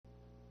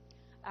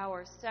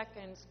Our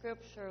second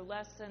scripture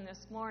lesson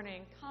this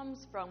morning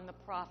comes from the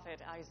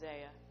prophet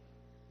Isaiah.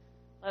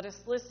 Let us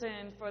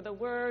listen for the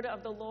word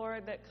of the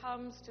Lord that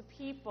comes to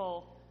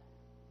people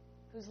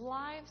whose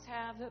lives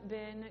have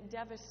been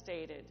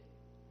devastated.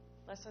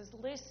 Let us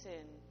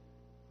listen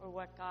for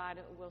what God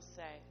will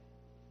say.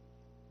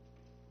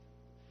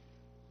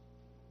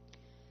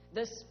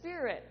 The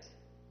Spirit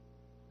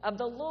of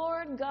the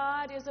Lord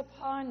God is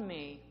upon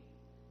me,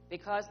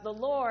 because the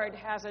Lord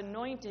has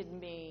anointed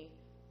me.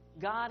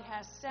 God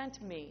has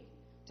sent me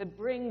to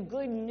bring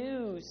good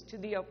news to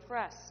the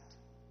oppressed,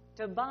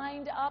 to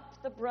bind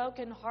up the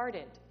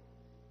brokenhearted,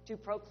 to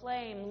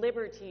proclaim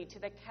liberty to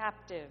the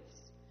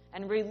captives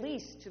and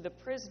release to the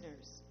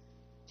prisoners,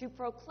 to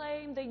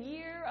proclaim the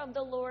year of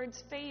the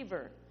Lord's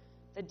favor,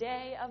 the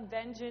day of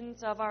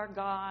vengeance of our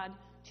God,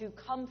 to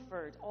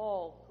comfort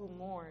all who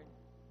mourn,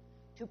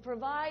 to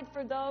provide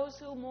for those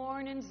who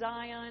mourn in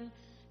Zion,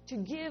 to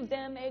give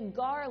them a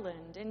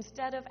garland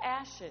instead of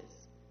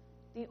ashes,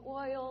 the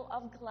oil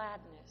of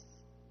gladness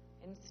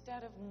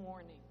instead of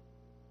mourning,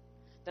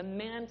 the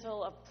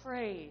mantle of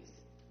praise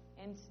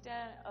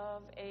instead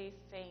of a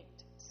faint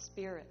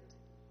spirit.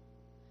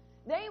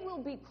 They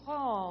will be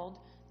called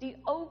the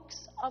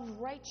oaks of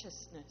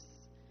righteousness,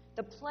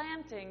 the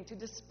planting to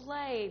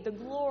display the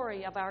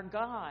glory of our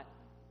God.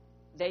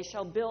 They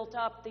shall build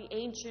up the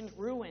ancient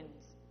ruins.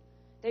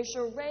 They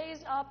shall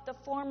raise up the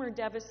former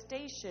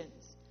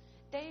devastations.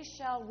 They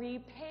shall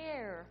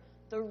repair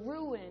the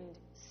ruined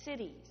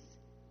cities,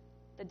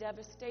 the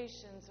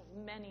devastations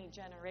of many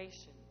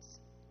generations.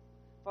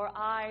 For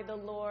I, the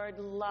Lord,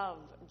 love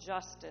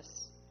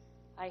justice.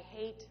 I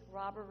hate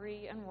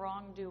robbery and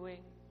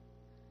wrongdoing.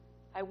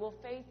 I will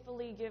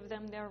faithfully give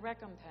them their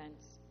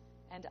recompense,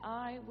 and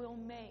I will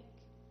make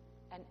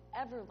an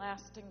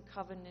everlasting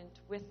covenant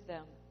with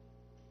them.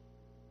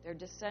 Their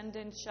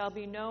descendants shall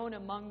be known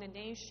among the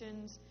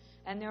nations,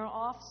 and their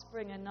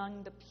offspring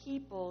among the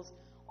peoples.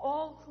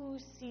 All who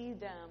see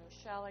them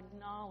shall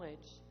acknowledge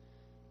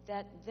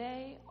that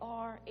they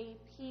are a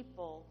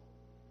people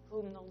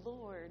whom the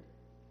Lord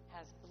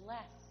has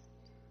blessed.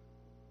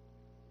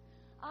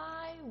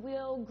 I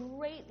will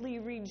greatly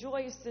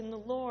rejoice in the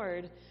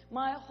Lord.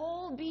 My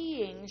whole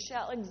being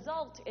shall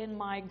exult in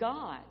my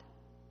God.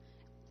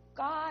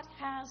 God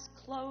has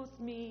clothed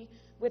me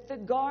with the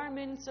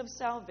garments of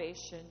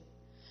salvation.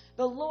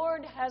 The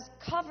Lord has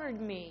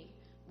covered me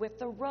with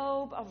the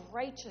robe of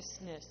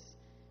righteousness,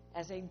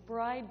 as a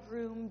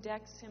bridegroom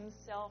decks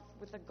himself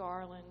with a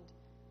garland,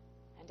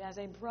 and as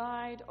a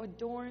bride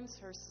adorns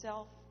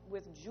herself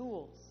with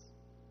jewels.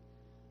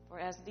 For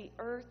as the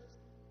earth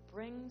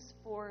brings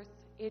forth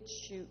its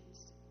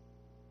shoots,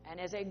 and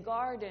as a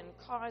garden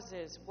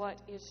causes what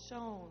is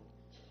sown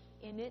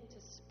in it to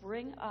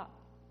spring up,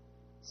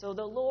 so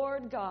the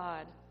Lord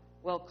God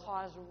will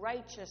cause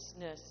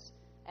righteousness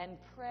and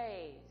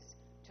praise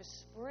to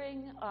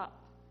spring up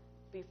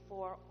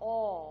before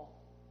all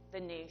the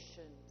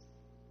nations.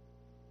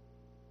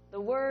 The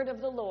word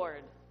of the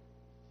Lord.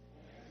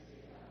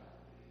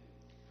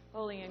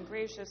 Holy and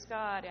gracious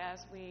God, as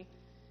we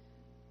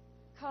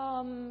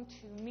come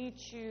to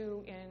meet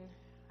you in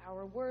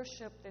our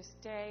worship this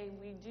day,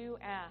 we do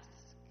ask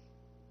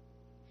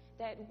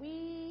that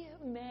we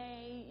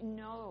may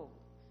know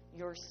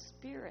your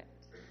Spirit,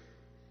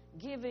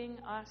 giving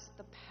us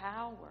the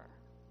power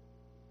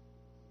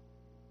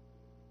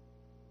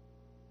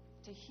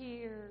to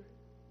hear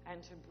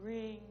and to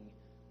bring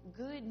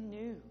good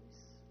news.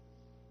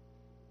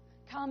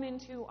 Come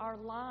into our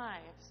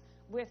lives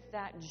with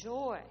that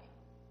joy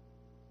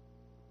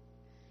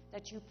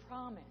that you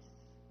promise.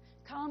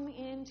 Come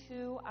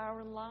into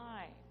our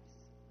lives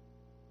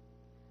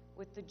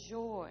with the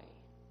joy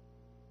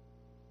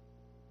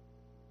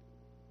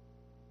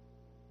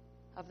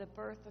of the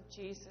birth of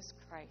Jesus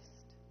Christ.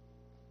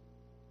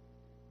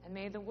 And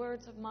may the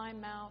words of my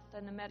mouth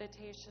and the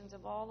meditations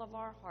of all of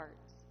our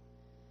hearts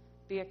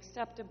be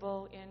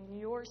acceptable in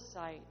your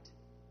sight,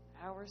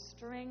 our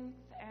strength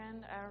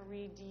and our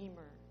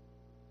Redeemer.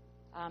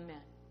 Amen.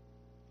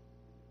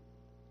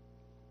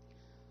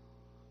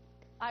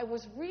 I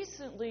was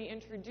recently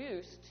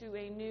introduced to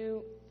a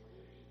new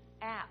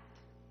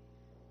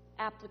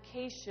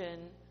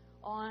application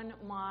on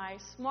my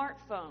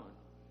smartphone.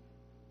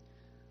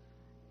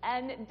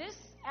 And this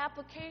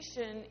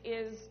application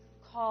is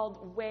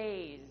called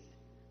Waze,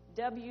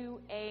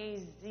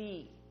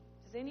 W-A-Z.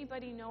 Does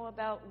anybody know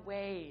about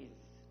Waze?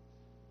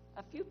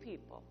 A few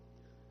people.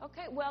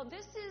 Okay, well,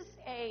 this is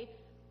a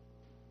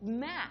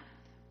map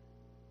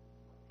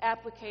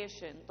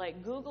application,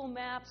 like Google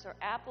Maps or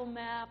Apple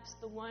Maps,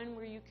 the one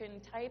where you can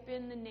type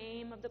in the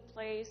name of the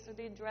place or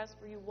the address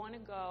where you want to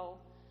go,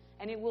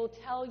 and it will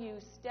tell you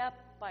step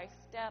by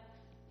step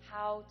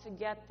how to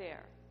get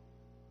there.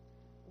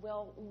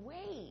 Well,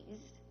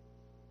 Waze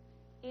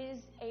is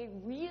a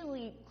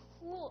really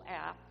cool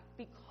app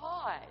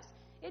because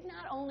it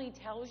not only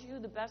tells you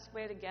the best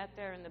way to get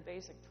there in the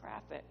basic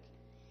traffic,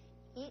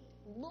 it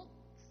looks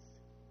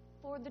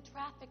for the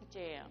traffic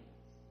jams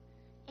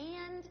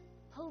and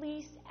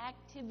police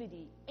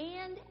activity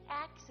and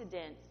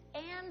accidents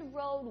and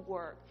road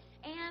work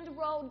and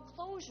road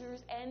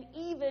closures and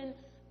even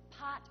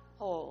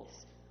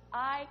potholes.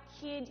 I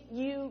kid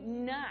you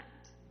not.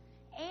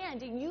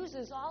 And it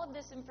uses all of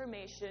this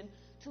information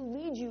to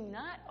lead you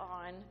not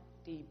on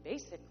the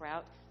basic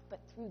route, but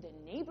through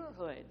the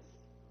neighborhoods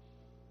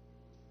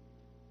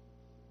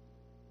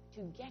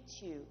to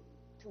get you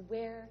to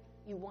where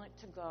you want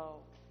to go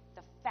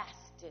the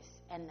fastest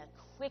and the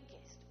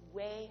quickest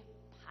way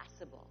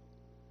possible.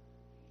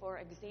 For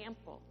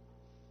example,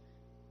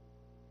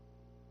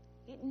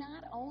 it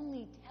not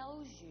only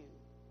tells you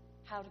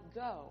how to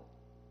go,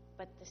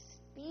 but the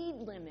speed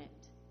limit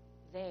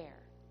there.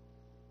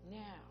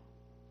 Now,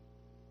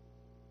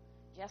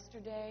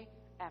 yesterday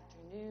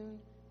afternoon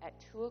at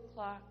 2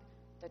 o'clock,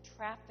 the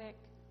traffic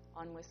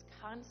on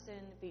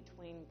Wisconsin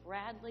between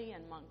Bradley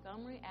and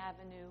Montgomery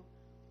Avenue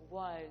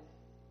was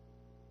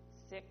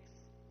 6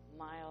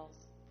 miles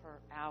per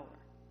hour.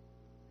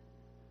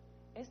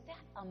 Is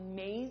that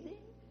amazing?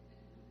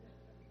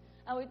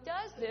 Now, it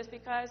does this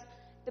because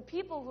the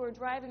people who are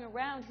driving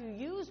around who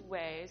use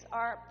Waze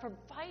are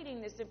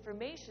providing this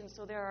information,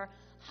 so there are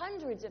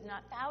hundreds, if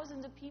not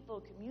thousands, of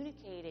people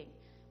communicating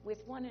with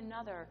one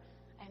another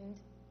and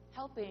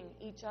helping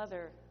each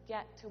other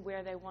get to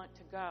where they want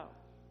to go.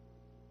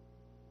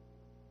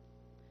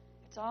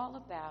 It's all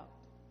about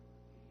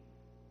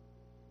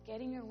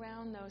getting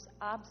around those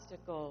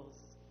obstacles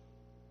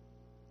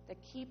that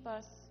keep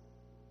us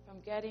from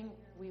getting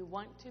where we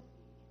want to be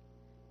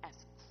as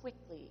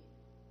quickly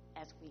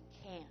as we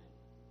can.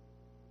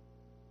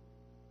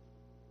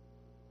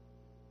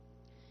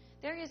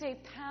 There is a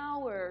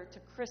power to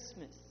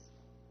Christmas.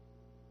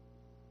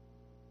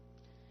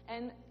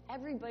 And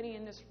everybody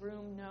in this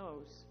room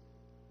knows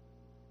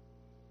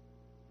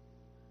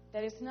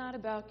that it's not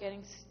about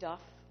getting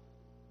stuff,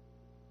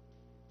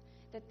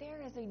 that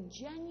there is a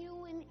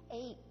genuine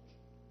ache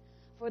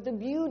for the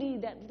beauty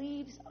that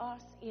leaves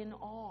us in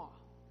awe,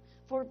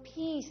 for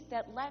peace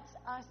that lets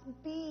us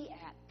be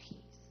at peace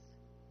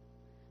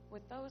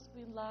with those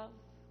we love,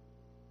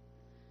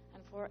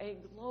 and for a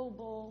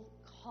global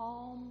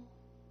calm.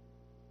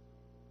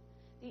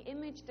 The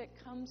image that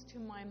comes to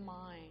my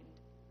mind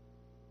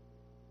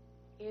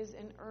is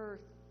an earth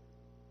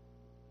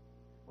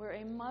where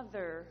a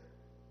mother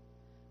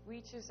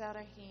reaches out a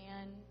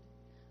hand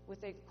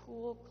with a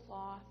cool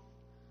cloth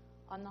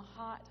on the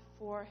hot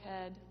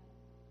forehead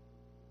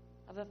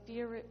of a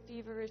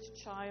feverish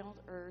child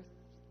earth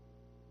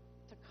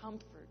to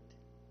comfort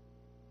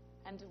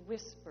and to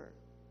whisper,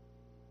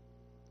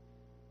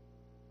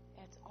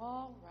 "It's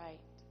all right.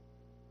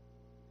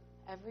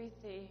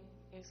 Everything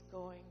is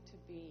going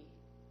to be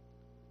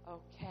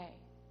okay."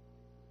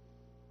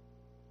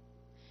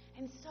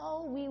 And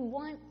so we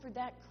want for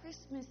that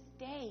Christmas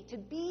day to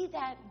be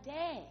that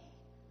day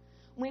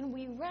when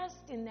we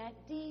rest in that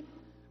deep,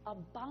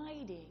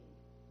 abiding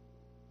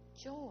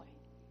joy.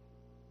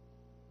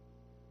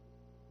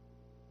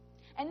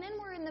 And then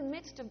we're in the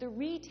midst of the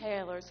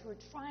retailers who are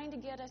trying to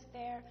get us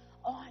there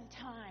on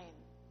time.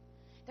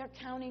 They're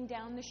counting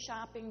down the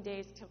shopping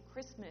days till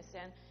Christmas,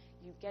 and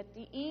you get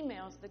the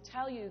emails that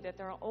tell you that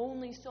there are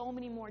only so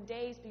many more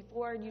days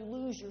before you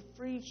lose your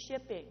free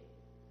shipping.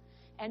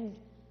 And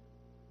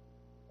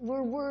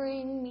we're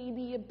worrying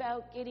maybe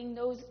about getting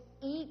those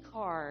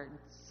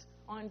e-cards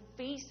on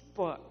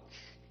Facebook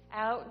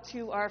out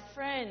to our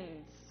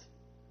friends,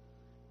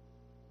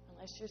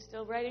 unless you're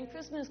still writing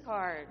Christmas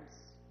cards.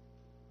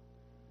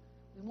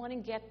 We want to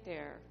get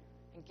there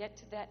and get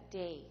to that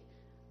day,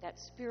 that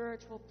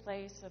spiritual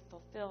place of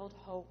fulfilled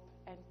hope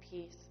and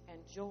peace and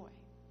joy.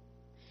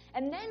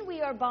 And then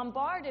we are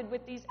bombarded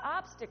with these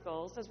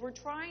obstacles as we're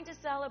trying to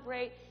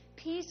celebrate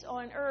peace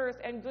on earth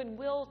and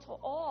goodwill to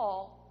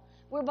all.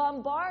 We're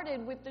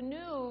bombarded with the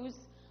news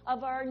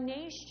of our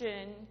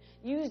nation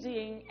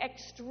using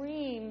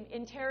extreme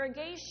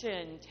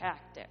interrogation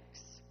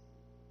tactics.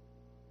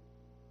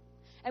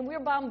 And we're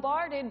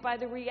bombarded by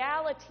the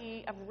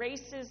reality of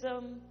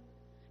racism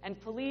and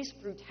police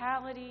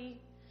brutality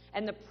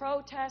and the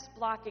protests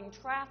blocking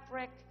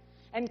traffic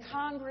and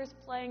Congress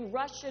playing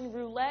Russian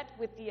roulette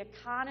with the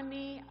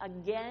economy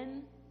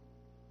again.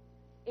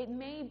 It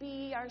may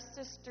be our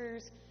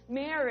sister's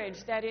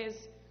marriage that is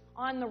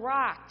on the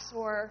rocks,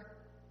 or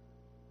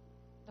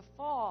the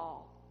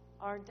fall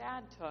our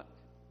dad took.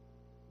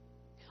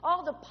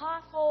 All the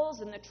potholes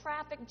and the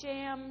traffic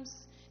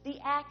jams, the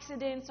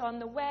accidents on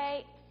the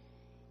way,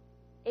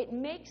 it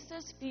makes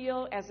us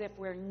feel as if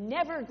we're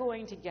never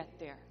going to get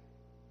there.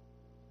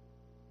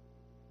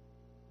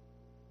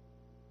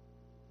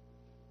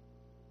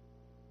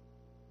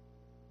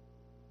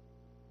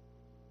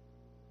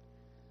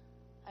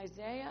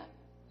 Isaiah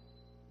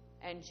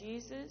and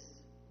Jesus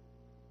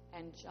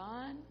and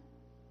John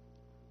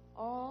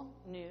all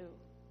knew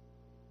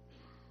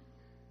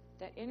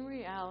that in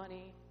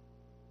reality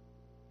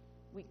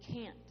we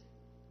can't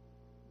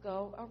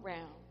go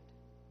around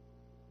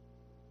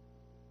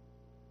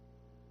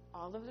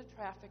all of the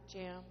traffic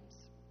jams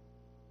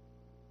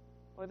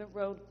or the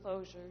road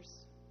closures,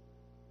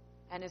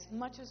 and as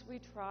much as we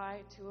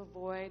try to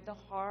avoid the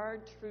hard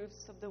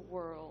truths of the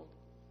world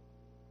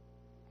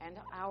and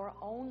our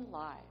own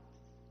lives,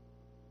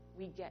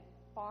 we get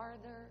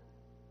farther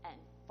and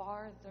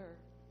farther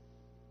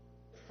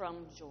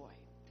from joy.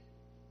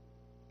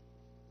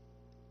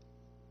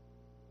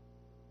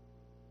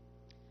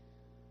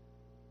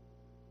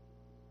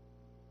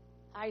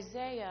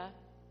 Isaiah,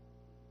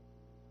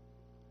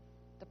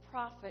 the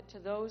prophet to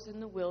those in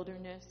the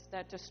wilderness,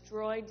 that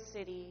destroyed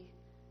city,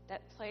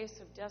 that place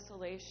of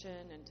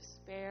desolation and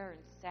despair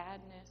and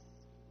sadness,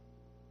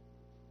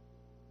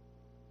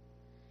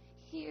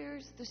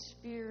 hears the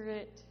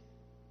Spirit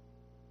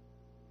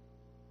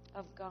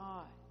of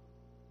God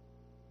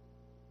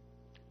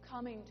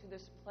coming to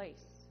this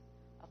place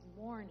of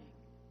mourning.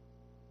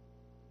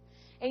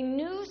 A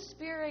new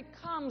spirit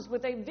comes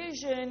with a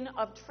vision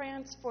of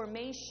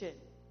transformation.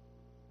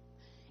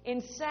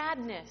 In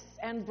sadness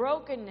and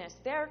brokenness,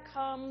 there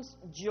comes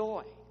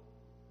joy.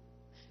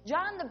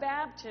 John the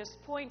Baptist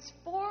points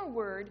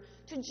forward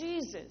to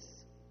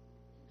Jesus.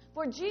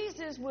 For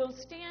Jesus will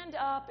stand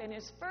up in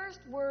his first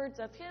words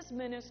of his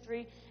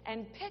ministry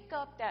and pick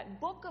up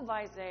that book of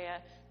Isaiah,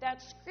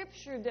 that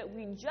scripture that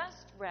we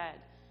just read,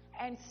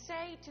 and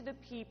say to the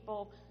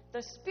people,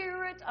 "The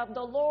Spirit of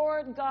the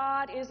Lord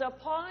God is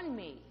upon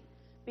me,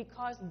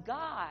 because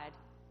God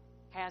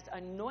has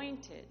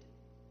anointed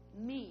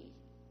me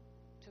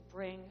to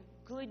bring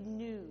good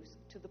news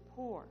to the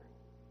poor."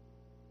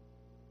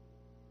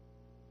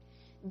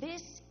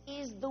 This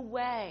is the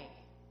way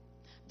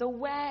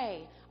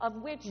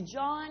of which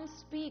John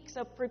speaks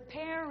of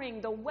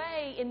preparing the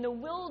way in the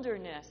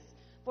wilderness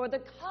for the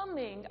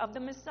coming of the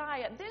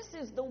Messiah. This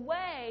is the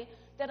way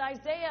that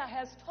Isaiah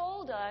has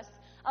told us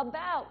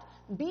about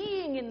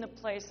being in the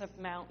place of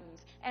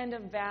mountains and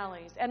of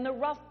valleys and the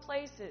rough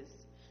places.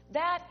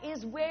 That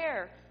is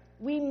where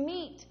we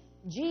meet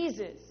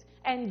Jesus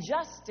and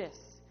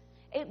justice.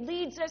 It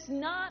leads us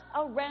not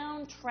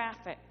around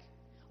traffic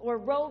or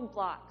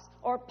roadblocks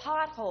or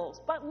potholes,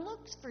 but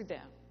looks for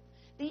them.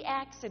 The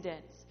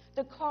accidents,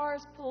 the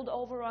cars pulled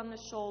over on the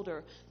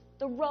shoulder,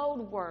 the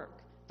road work,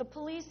 the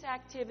police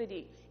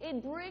activity.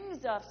 It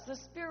brings us, the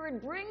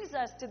Spirit brings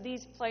us to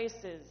these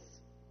places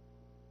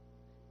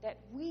that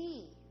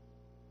we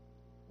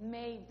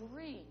may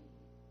bring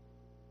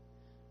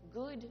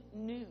good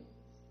news.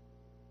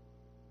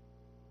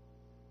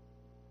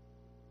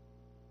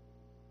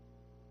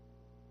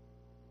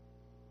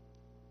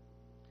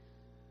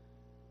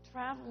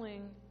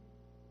 Traveling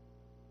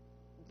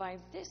by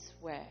this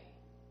way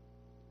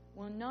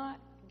will not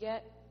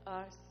get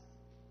us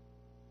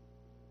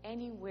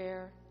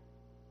anywhere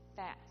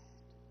fast.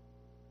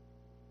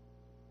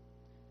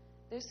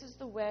 This is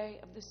the way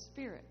of the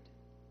Spirit,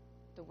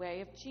 the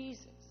way of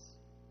Jesus,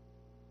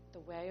 the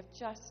way of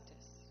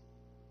justice,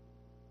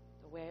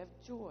 the way of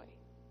joy.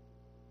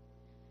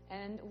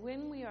 And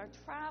when we are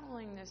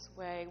traveling this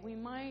way, we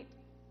might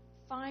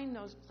find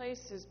those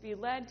places, be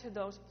led to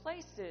those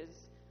places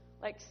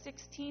like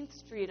 16th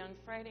Street on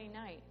Friday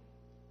night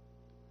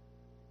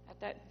at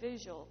that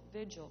vigil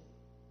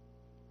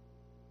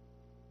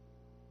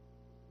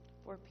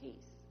for peace.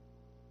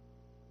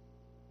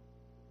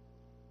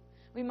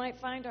 We might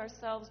find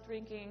ourselves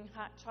drinking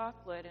hot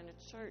chocolate in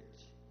a church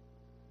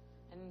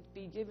and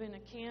be given a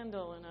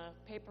candle in a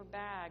paper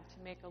bag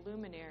to make a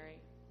luminary.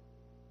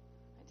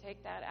 And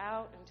take that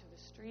out into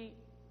the street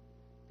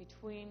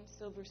between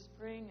Silver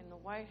Spring and the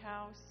White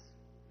House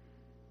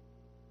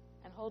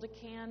and hold a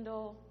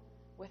candle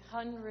with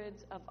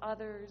hundreds of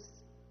others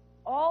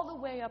all the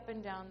way up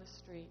and down the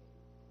street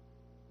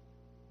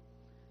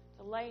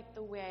to light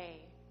the way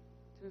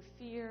through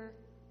fear,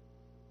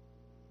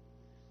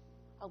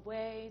 a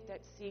way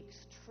that seeks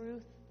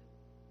truth,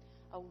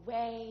 a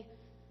way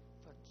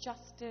for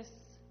justice,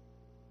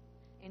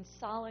 in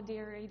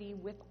solidarity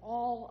with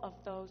all of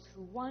those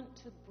who want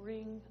to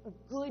bring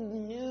good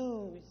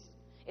news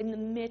in the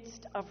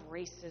midst of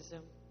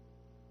racism,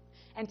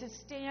 and to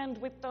stand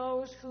with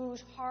those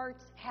whose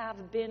hearts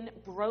have been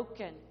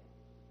broken.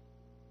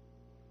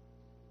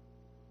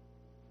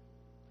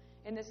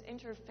 In this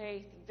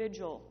interfaith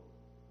vigil,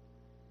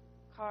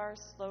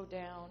 cars slow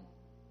down.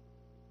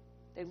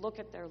 They look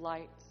at their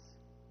lights.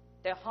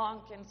 They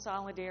honk in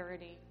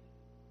solidarity.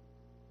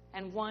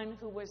 And one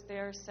who was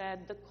there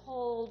said, "The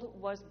cold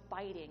was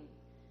biting,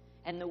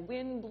 and the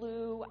wind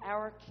blew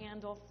our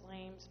candle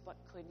flames, but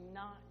could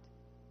not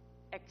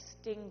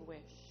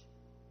extinguish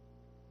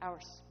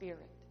our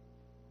spirit."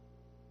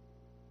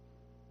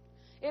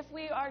 If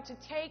we are to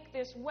take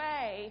this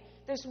way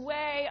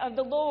of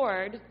the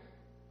Lord,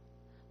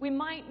 we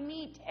might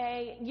meet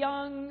a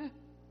young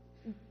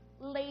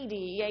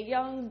lady, a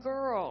young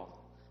girl,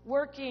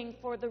 working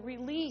for the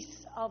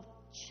release of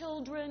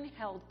children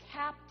held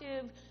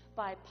captive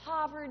by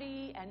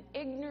poverty and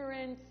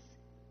ignorance,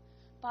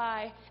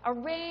 by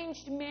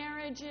arranged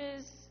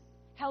marriages,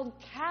 held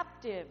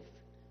captive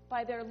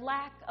by their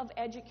lack of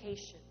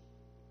education.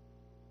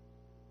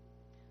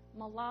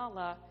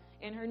 Malala,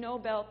 in her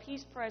Nobel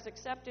Peace Prize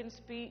acceptance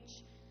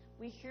speech,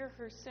 we hear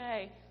her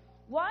say,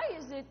 "Why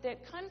is it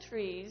that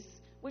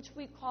countries which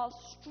we call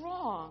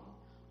strong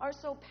are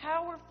so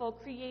powerful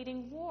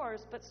creating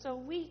wars, but so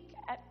weak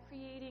at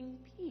creating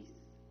peace?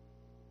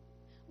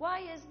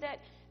 Why is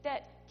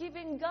that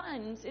giving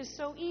guns is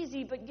so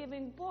easy, but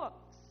giving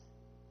books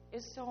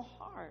is so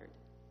hard?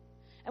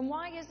 And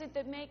why is it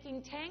that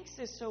making tanks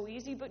is so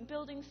easy, but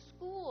building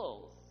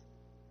schools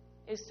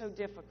is so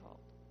difficult?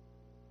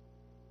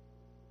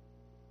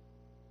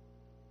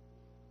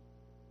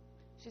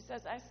 She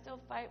says, I still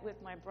fight with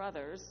my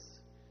brothers.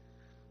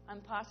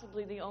 I'm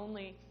possibly the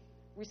only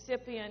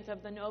recipient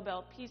of the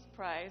Nobel Peace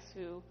Prize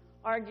who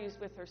argues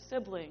with her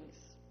siblings.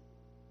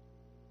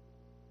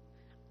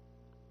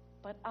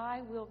 But I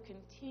will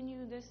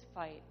continue this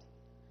fight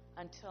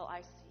until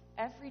I see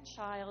every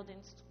child in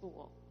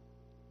school.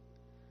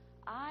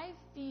 I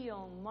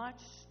feel much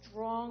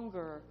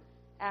stronger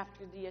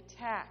after the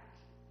attack,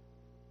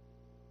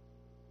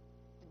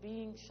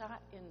 being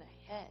shot in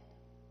the head,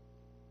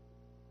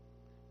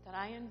 that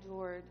I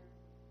endured,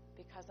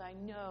 because I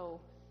know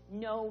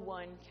no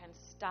one can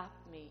stop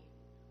me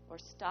or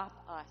stop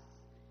us,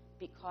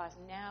 because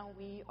now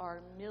we are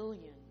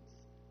millions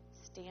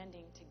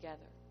standing together.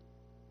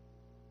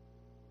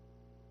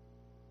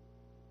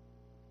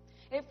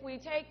 If we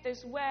take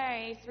this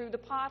way through the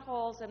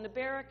potholes and the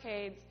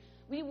barricades,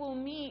 we will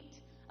meet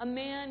a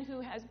man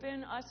who has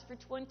been us for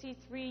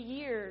 23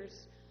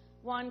 years,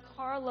 Juan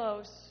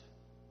Carlos,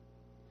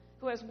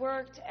 who has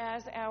worked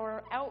as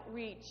our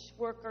outreach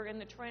worker in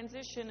the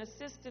Transition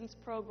Assistance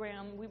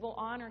Program. We will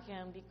honor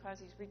him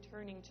because he's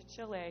returning to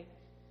Chile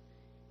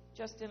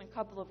just in a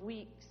couple of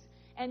weeks.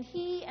 And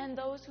he and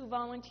those who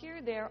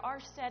volunteer there are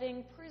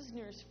setting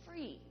prisoners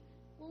free,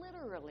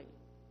 literally.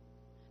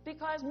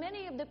 Because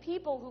many of the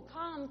people who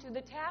come to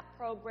the TAP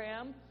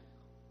program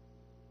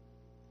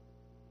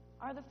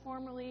are the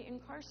formerly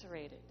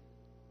incarcerated.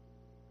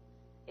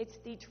 It's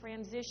the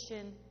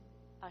transition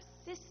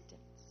assistance,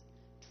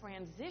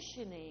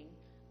 transitioning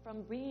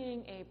from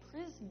being a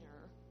prisoner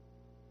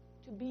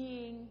to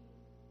being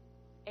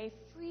a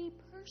free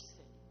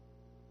person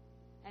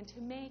and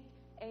to make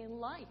a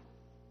life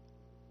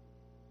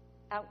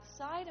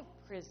outside of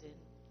prison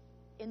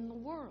in the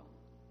world.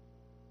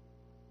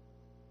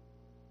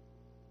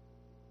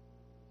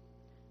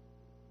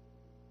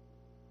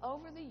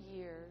 Over the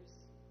years,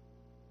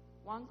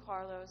 Juan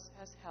Carlos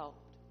has helped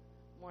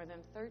more than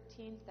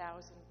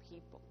 13,000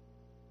 people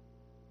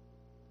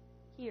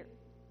here.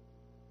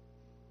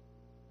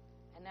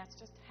 And that's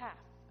just half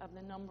of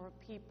the number of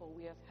people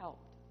we have helped.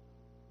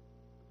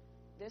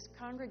 This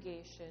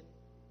congregation,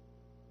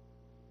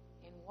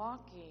 in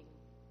walking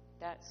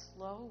that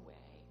slow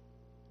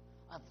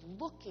way of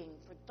looking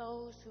for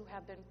those who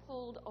have been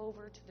pulled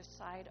over to the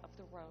side of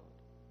the road,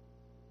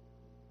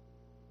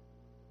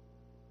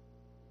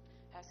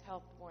 has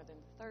helped more than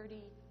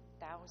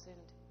 30,000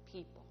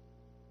 people.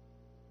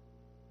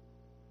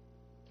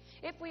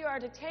 If we are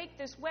to take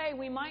this way,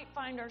 we might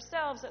find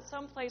ourselves at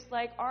some place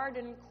like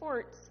Arden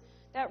Courts,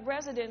 that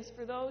residence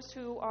for those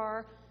who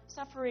are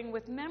suffering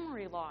with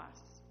memory loss.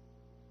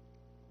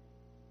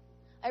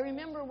 I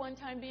remember one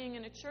time being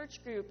in a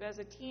church group as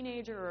a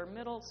teenager or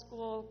middle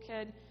school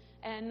kid,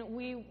 and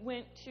we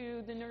went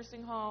to the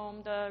nursing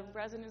home, the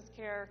residence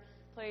care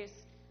place,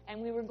 and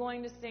we were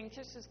going to sing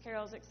Christmas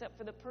carols, except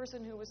for the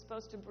person who was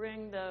supposed to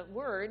bring the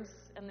words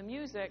and the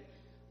music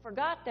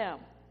forgot them.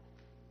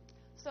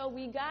 So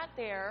we got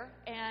there,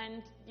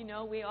 and,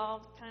 we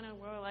all kind of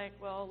were like,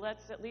 well,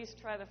 let's at least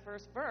try the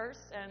first verse.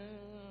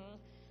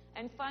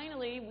 And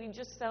finally, we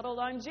just settled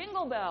on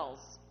Jingle Bells.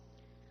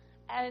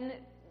 And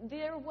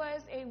there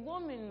was a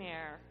woman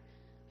there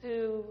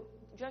who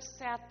just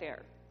sat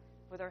there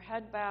with her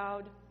head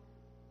bowed,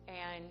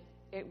 and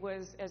it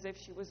was as if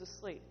she was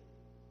asleep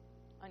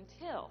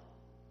until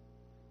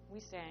we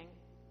sang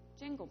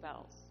Jingle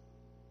Bells.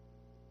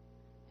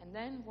 And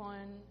then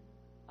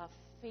a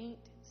faint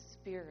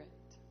spirit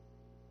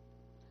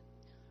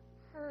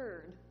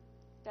heard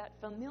that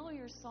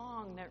familiar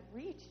song that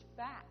reached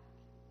back,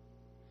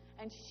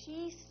 and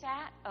she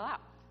sat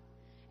up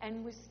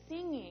and was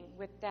singing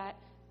with that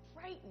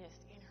brightness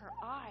in her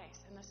eyes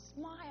and a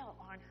smile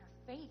on her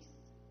face.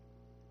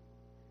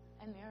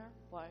 And there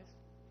was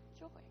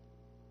joy.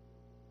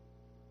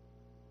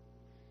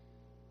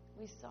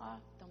 We saw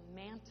the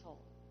mantle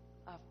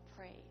of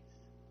praise.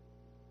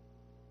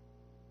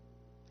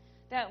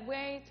 That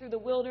way through the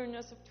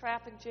wilderness of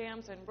traffic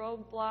jams and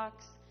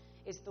roadblocks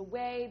is the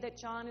way that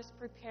John is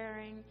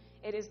preparing.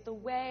 It is the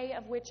way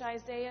of which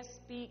Isaiah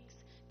speaks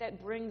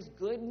that brings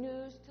good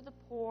news to the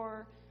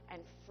poor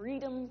and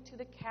freedom to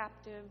the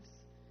captives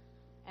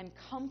and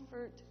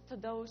comfort to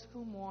those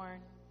who mourn.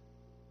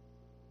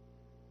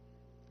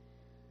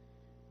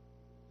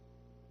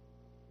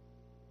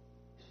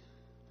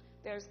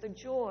 There's the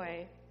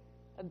joy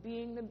of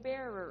being the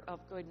bearer of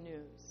good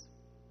news.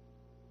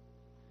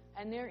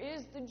 And there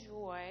is the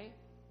joy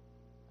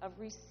of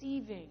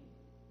receiving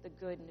the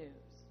good news.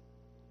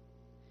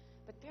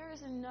 But there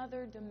is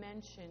another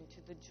dimension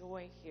to the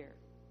joy here.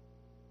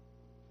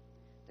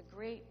 The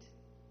great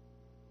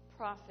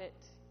prophet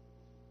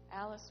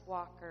Alice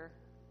Walker,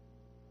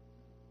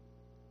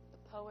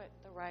 the poet,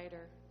 the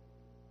writer,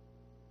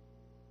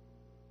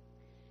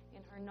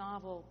 in her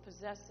novel,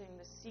 Possessing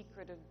the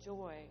Secret of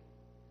Joy,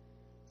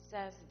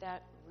 says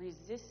that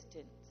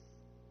resistance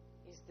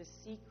is the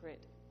secret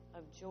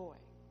of joy.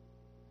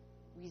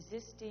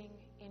 Resisting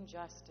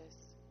injustice,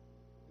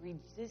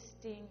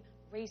 resisting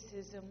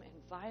racism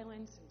and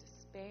violence and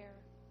despair.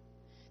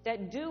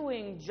 That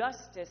doing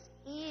justice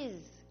is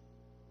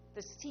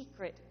the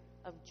secret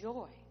of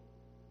joy.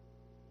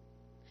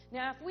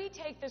 Now, if we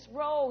take this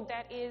road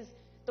that is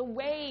the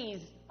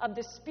ways of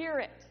the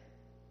Spirit,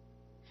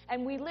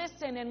 and we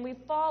listen and we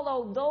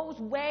follow those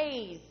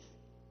ways,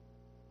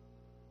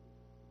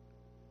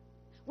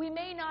 we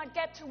may not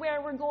get to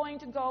where we're going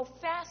to go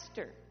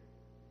faster.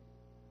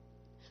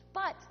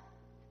 But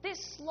this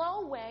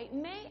slow way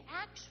may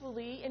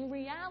actually, in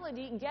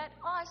reality, get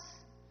us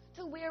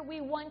to where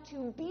we want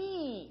to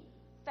be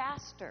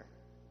faster.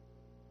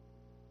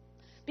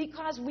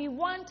 Because we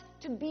want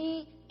to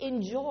be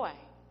in joy.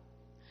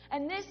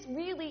 And this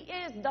really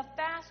is the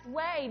fast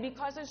way,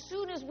 because as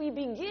soon as we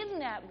begin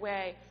that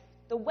way,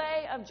 the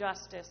way of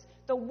justice,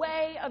 the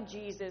way of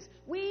Jesus,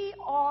 we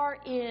are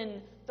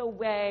in the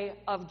way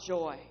of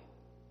joy.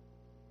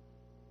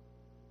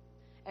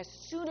 As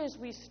soon as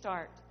we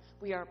start,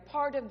 we are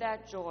part of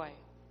that joy.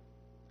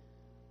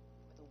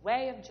 The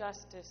way of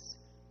justice,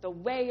 the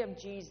way of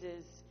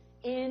Jesus,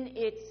 in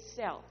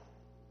itself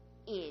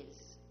is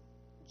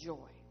joy.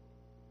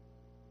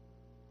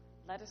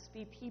 Let us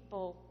be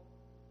people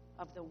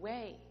of the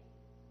way,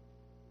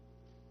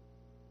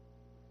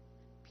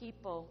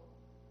 people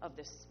of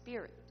the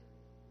Spirit,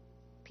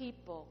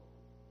 people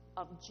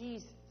of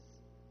Jesus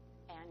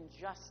and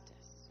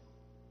justice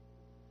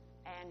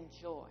and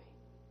joy.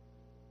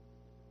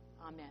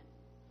 Amen.